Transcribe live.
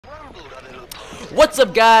What's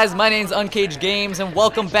up, guys? My name's unCAGEDgamez, and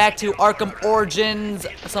welcome back to Arkham Origins,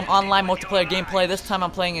 some online multiplayer gameplay. This time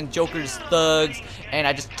I'm playing in Joker's Thugs, and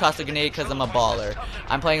I just tossed a grenade because I'm a baller.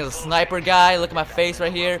 I'm playing as a sniper guy. Look at my face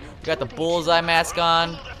right here. We got the bullseye mask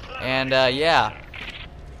on, and yeah.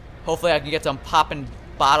 Hopefully I can get some popping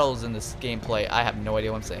bottles in this gameplay. I have no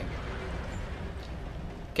idea what I'm saying.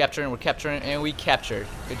 We're capturing, and we captured.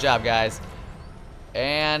 Good job, guys.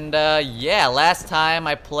 And yeah, last time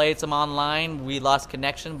I played some online, we lost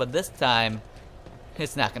connection, but this time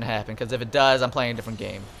it's not gonna happen, because if it does, I'm playing a different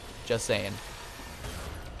game. Just saying.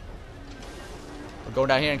 We're going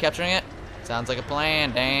down here and capturing it. Sounds like a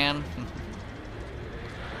plan, Dan.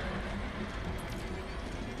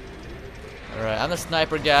 Alright, I'm the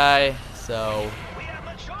sniper guy, so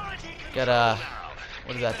gotta,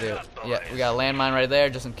 what does that do? Yeah, we got a landmine right there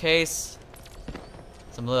just in case.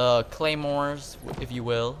 Some little claymores, if you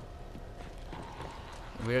will.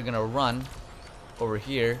 We're gonna run over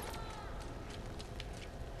here.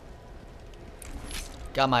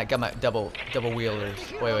 Got my double wheelers.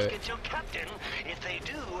 Wait.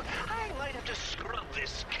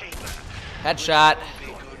 Headshot.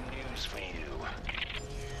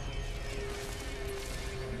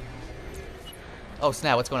 Oh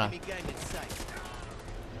snap! What's going on?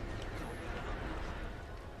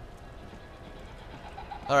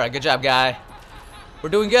 Alright, good job, guy. We're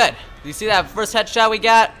doing good. Do you see that first headshot we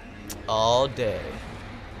got? All day.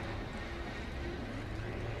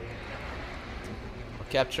 We're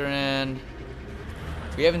capturing.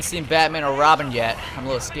 We haven't seen Batman or Robin yet. I'm a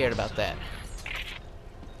little scared about that.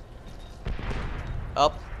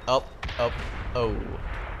 Up. Oh.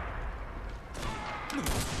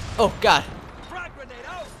 Oh, God.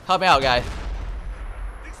 Help me out, guy.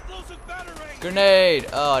 Grenade.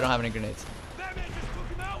 Oh, I don't have any grenades.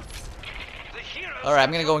 Alright,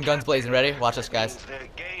 I'm gonna go in guns blazing. Ready? Watch this, guys.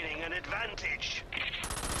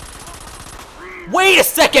 Wait a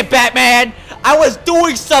second, Batman! I was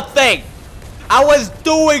doing something! I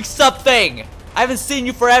haven't seen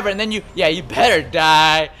you forever, and then you better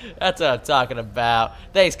die. That's what I'm talking about.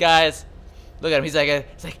 Thanks, guys. Look at him. He's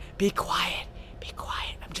like, be quiet.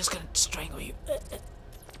 I'm just gonna strangle you.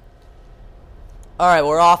 Alright,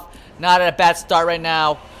 we're off. Not at a bad start right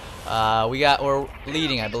now. We're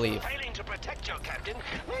leading, I believe.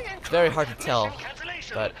 It's very hard to tell,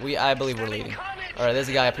 but I believe we're leading. Alright, there's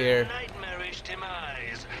a guy up here.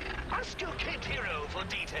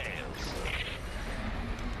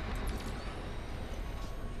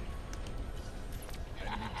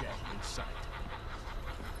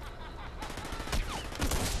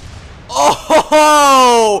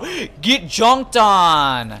 Oh! Get junked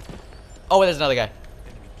on! Oh, wait, there's another guy.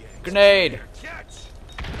 Grenade!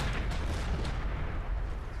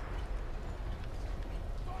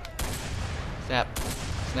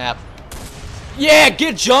 Snap. Yeah,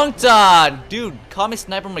 get junked on! Dude, call me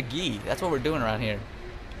Sniper McGee. That's what we're doing around here.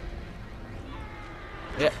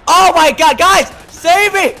 Yeah. Oh my god, guys!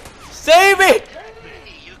 Save me!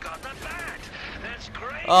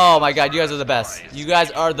 Oh my god, you guys are the best. You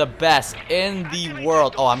guys are the best in the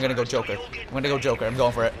world. Oh, I'm gonna go Joker. I'm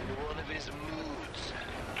going for it.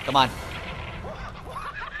 Come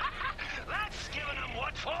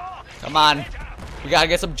on. We gotta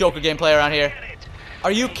get some Joker gameplay around here.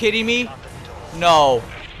 Are you kidding me? No.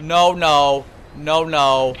 We're gonna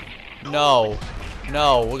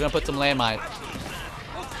put some landmines.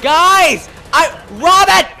 Guys!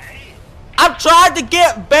 Robin! I'm trying to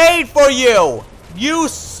get bait for you!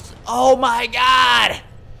 Oh my god!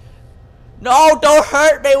 No, don't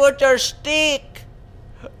hurt me with your stick!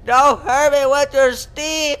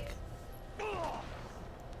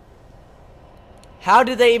 How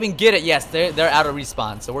did they even get it? Yes, they're out of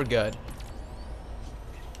respawn, so we're good.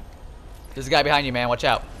 There's a guy behind you, man. Watch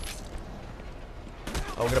out.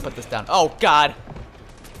 Oh, we're gonna put this down. Oh, God.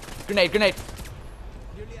 Grenade.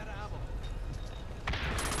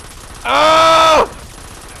 Oh!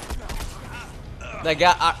 That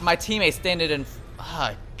guy, my teammate standing in.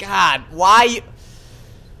 Oh, God. Why you?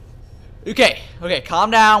 Okay,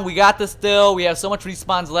 calm down. We got this still. We have so much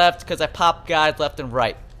respawns left because I popped guys left and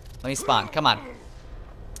right. Let me spawn. Come on.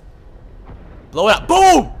 Blow it up.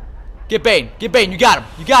 Boom! Get Bane. You got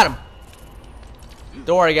him.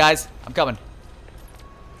 Don't worry, guys. I'm coming.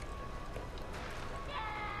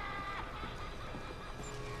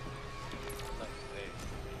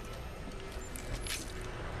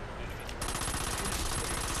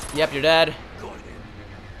 Yep, you're dead.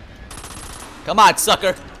 Come on,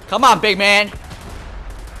 sucker. Come on, big man.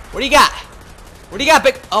 What do you got?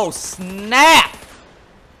 Big? Oh, snap.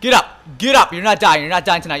 Get up. You're not dying. You're not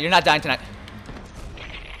dying tonight.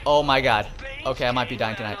 Oh, my God. Okay, I might be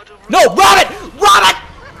dying tonight. No, Robin! Robin!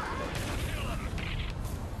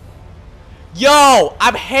 Yo,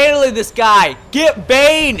 I'm handling this guy. Get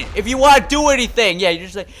Bane if you want to do anything. Yeah, you're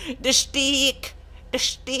just like, the stick,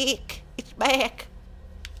 it's back.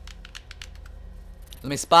 Let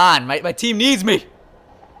me spawn. My team needs me.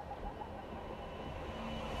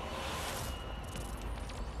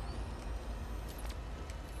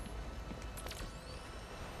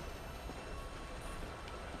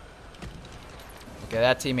 Okay,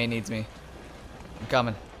 that teammate needs me. I'm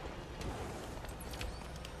coming.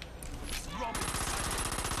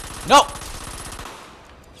 No!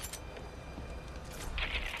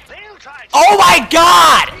 Oh my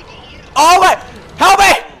god! Oh my! Help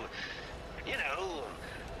me! You know,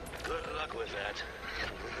 good luck with that.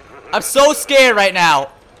 I'm so scared right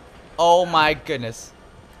now. Oh my goodness.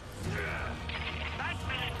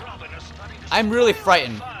 I'm really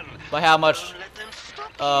frightened by how much.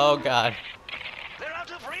 Oh god.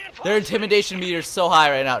 Their intimidation meter is so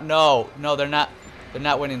high right now. No, no, they're not. They're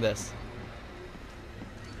not winning this.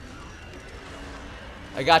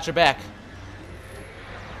 I got your back.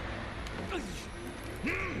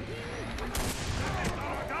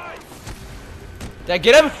 Did I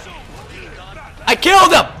get him? I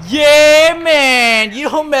killed him! Yeah, man! You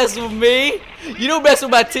don't mess with me. You don't mess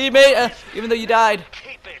with my teammate, even though you died.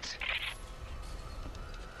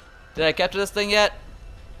 Did I capture this thing yet?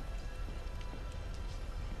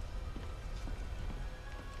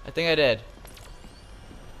 I think I did.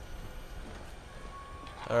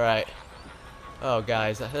 Alright. Oh,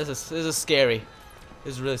 guys, this is scary.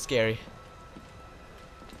 This is really scary.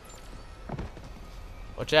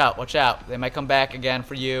 Watch out, watch out. They might come back again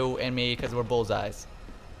for you and me because we're bullseyes.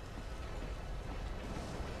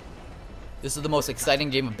 This is the most exciting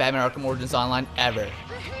game of Batman Arkham Origins Online ever.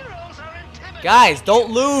 Guys,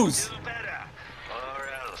 don't lose! Or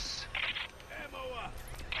else.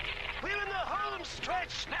 We're in the home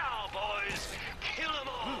stretch now, boys. Kill 'em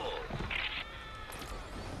all.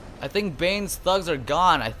 I think Bane's thugs are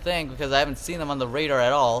gone, I think, because I haven't seen them on the radar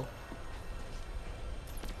at all.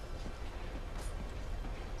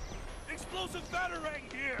 Explosive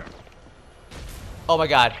batarang here. Oh my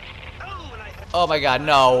god. Oh my god,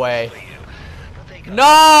 no way.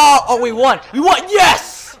 No! Oh, we won! We won!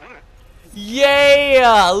 Yes!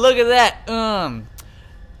 Yeah! Look at that.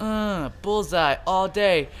 Bullseye all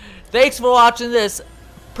day. Thanks for watching this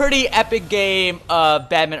pretty epic game of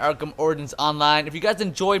Batman Arkham Origins Online. If you guys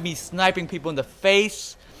enjoyed me sniping people in the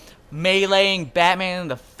face, meleeing Batman in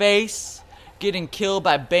the face, getting killed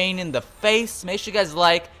by Bane in the face, make sure you guys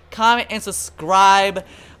like, comment, and subscribe.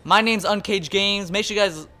 My name's unCAGEDgamez. Make sure you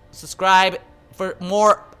guys subscribe for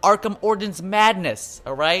more Arkham Origins madness,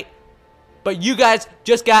 alright? But you guys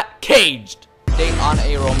just got caged. Date on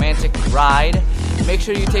a romantic ride. Make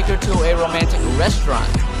sure you take her to a romantic restaurant.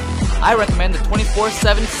 I recommend the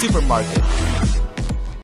 24/7 supermarket.